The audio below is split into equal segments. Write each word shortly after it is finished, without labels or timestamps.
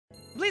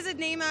Blizzard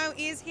Nemo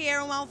is here,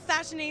 and while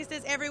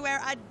fashionistas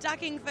everywhere are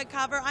ducking for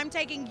cover, I'm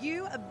taking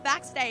you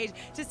backstage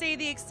to see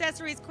the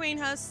accessories queen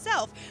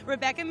herself,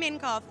 Rebecca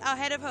Minkoff,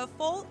 ahead of her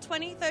Fall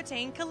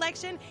 2013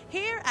 collection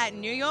here at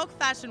New York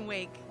Fashion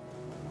Week.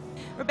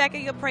 Rebecca,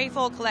 your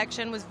pre-fall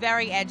collection was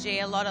very edgy,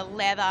 a lot of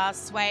leather,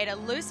 suede, a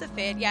looser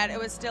fit, yet it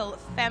was still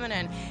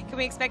feminine. Can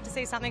we expect to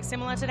see something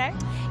similar today?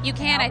 You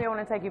can. I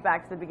want to take you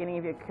back to the beginning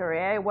of your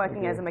career,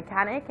 working as a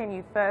mechanic, and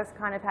you first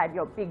kind of had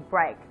your big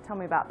break. Tell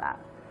me about that.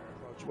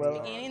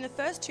 Well, in the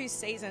first 2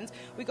 seasons,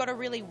 we got a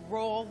really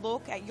raw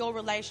look at your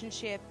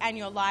relationship and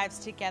your lives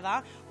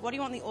together. What do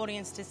you want the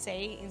audience to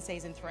see in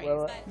season 3?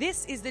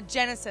 This is the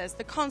Genesis,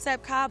 the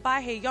concept car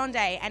by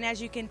Hyundai, and as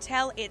you can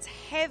tell, it's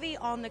heavy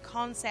on the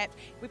concept.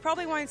 We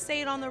probably won't see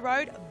it on the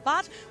road,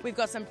 but we've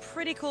got some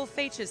pretty cool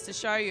features to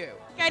show you.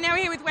 Okay, now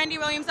we're here with Wendy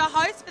Williams, our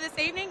host for this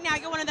evening. Now,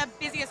 you're one of the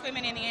busiest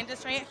women in the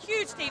industry, a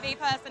huge TV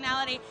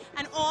personality,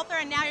 an author,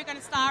 and now you're going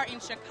to star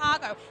in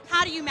Chicago.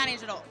 How do you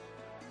manage it all?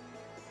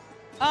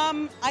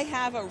 I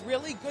have a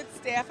really good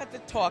staff at the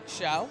talk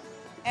show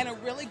and a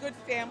really good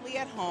family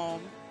at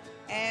home,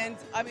 and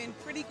I'm in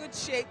pretty good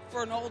shape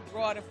for an old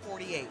broad of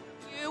 48.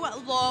 You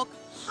look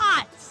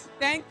hot.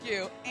 Thank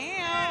you.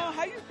 And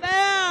how you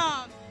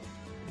Boom.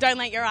 Don't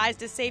let your eyes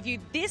deceive you.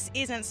 This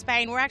isn't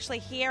Spain. We're actually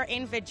here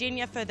in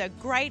Virginia for the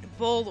Great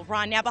Bull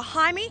Run. Now,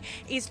 behind me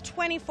is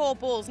 24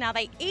 bulls. Now,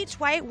 they each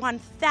weigh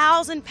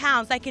 1,000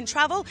 pounds. They can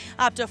travel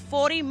up to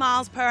 40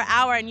 miles per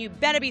hour, and you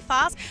better be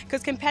fast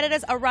because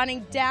competitors are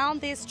running down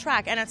this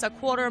track, and it's a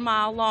 1/4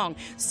 mile long.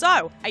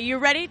 So, are you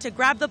ready to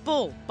grab the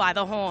bull by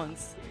the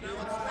horns?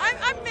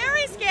 I'm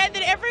very scared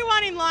that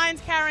everyone in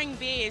line's carrying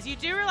beers. You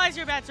do realize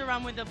you're about to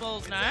run with the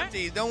bulls, no?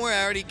 Empty. Don't worry,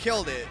 I already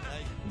killed it.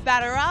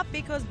 Batter up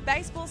because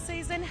baseball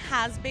season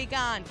has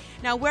begun.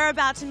 Now we're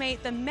about to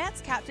meet the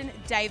Mets captain,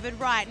 David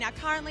Wright. Now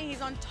currently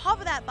he's on top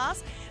of that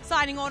bus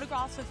signing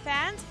autographs for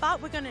fans,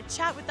 but we're going to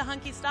chat with the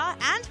hunky star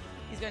and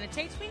he's going to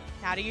teach me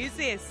how to use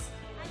this.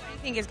 What do you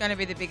think is going to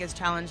be the biggest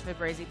challenge for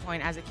Breezy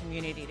Point as a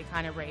community to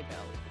kind of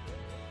rebuild?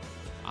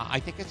 I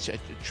think it's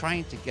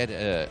trying to get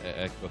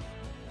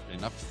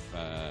enough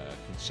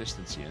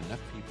consistency,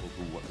 enough people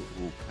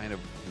who kind of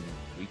can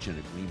reach an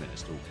agreement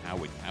as to how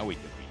we can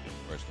rebuild,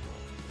 first of all.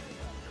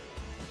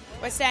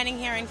 We're standing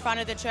here in front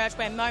of the church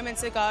where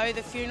moments ago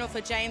the funeral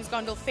for James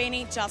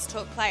Gandolfini just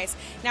took place.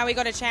 Now we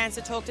got a chance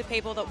to talk to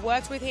people that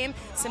worked with him,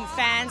 some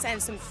fans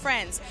and some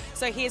friends.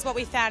 So here's what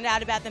we found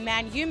out about the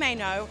man you may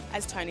know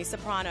as Tony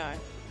Soprano.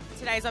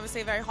 Today's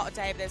obviously a very hot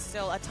day, but there's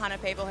still a ton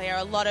of people here,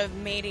 a lot of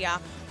media.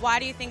 Why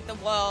do you think the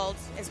world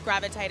has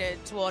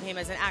gravitated toward him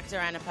as an actor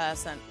and a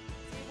person?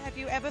 Have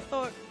you ever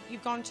thought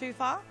you've gone too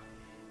far?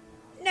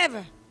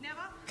 Never.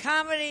 Never?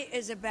 Comedy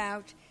is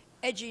about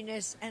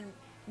edginess and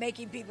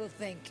making people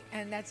think,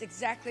 and that's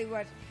exactly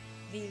what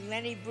the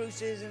Lenny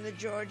Bruces and the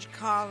George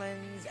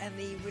Carlins and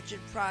the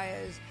Richard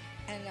Pryors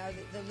and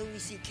the Louis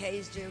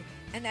C.K.'s do,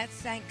 and that's,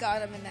 thank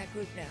God, I'm in that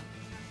group now.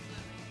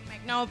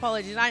 Make no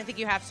apologies, I don't think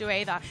you have to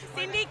either.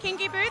 Cindy,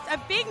 Kinky Boots, a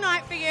big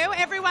night for you.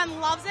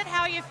 Everyone loves it.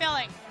 How are you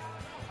feeling?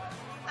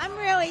 I'm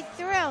really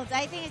thrilled.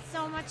 I think it's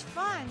so much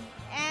fun,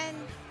 and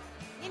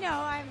you know,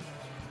 I'm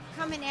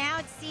coming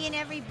out, seeing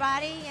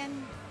everybody,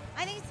 and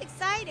I think it's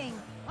exciting.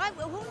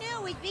 Who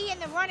knew we'd be in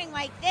the running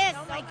like this?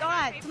 Oh my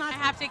God. I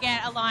have to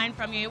get a line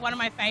from you, one of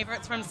my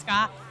favorites from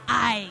Scar.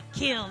 I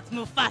killed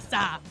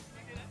Mufasa.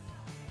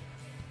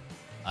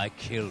 I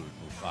killed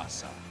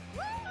Mufasa.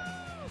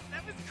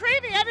 That was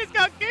creepy. I just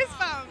got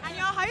goosebumps. And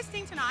you're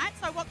hosting tonight,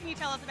 so what can you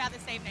tell us about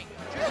this evening?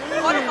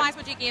 What advice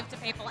would you give to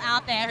people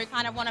out there who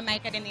kind of want to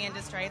make it in the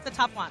industry? It's a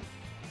tough one.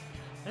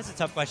 That's a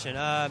tough question.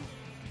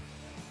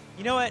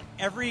 You know what?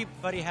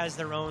 Everybody has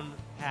their own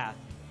path.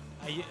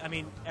 I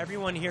mean,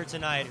 everyone here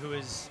tonight who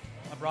is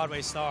a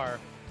Broadway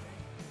star,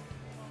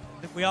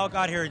 we all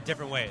got here in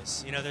different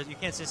ways. You know, you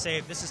can't just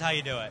say, this is how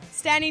you do it.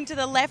 Standing to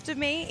the left of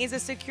me is a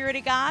security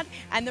guard,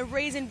 and the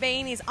reason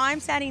being is I'm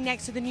standing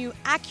next to the new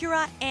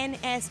Acura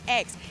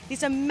NSX,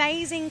 this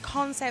amazing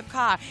concept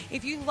car.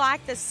 If you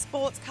like the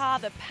sports car,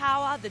 the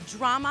power, the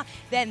drama,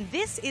 then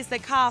this is the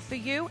car for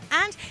you,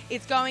 and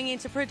it's going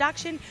into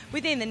production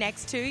within the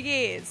next 2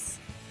 years.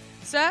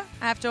 Sir,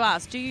 I have to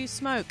ask, do you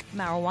smoke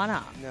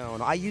marijuana? No,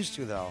 I used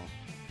to, though.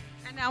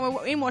 And now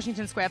we're in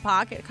Washington Square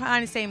Park. It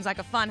kind of seems like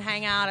a fun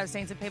hangout. I've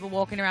seen some people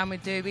walking around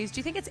with doobies. Do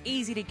you think it's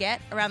easy to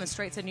get around the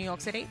streets of New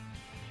York City?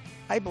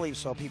 I believe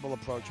so. People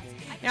approach me.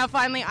 Now,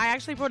 finally, I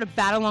actually brought a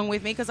bat along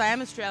with me because I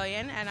am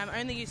Australian and I'm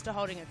only used to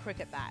holding a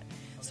cricket bat.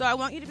 So I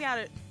want you to be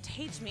able to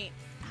teach me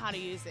how to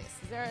use this.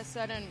 Is there a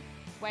certain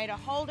way to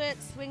hold it,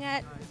 swing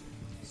it?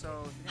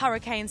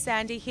 Hurricane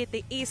Sandy hit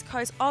the east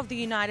coast of the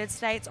United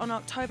States on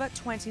October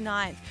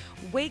 29th.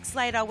 Weeks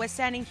later, we're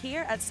standing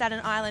here at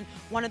Staten Island,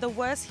 one of the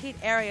worst hit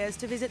areas,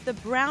 to visit the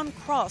Brown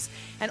Cross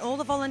and all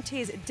the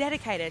volunteers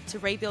dedicated to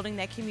rebuilding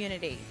their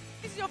community.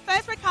 This is your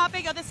first red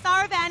carpet. You're the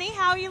star of Annie.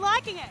 How are you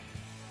liking it?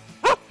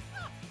 You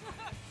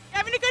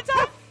having a good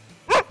time?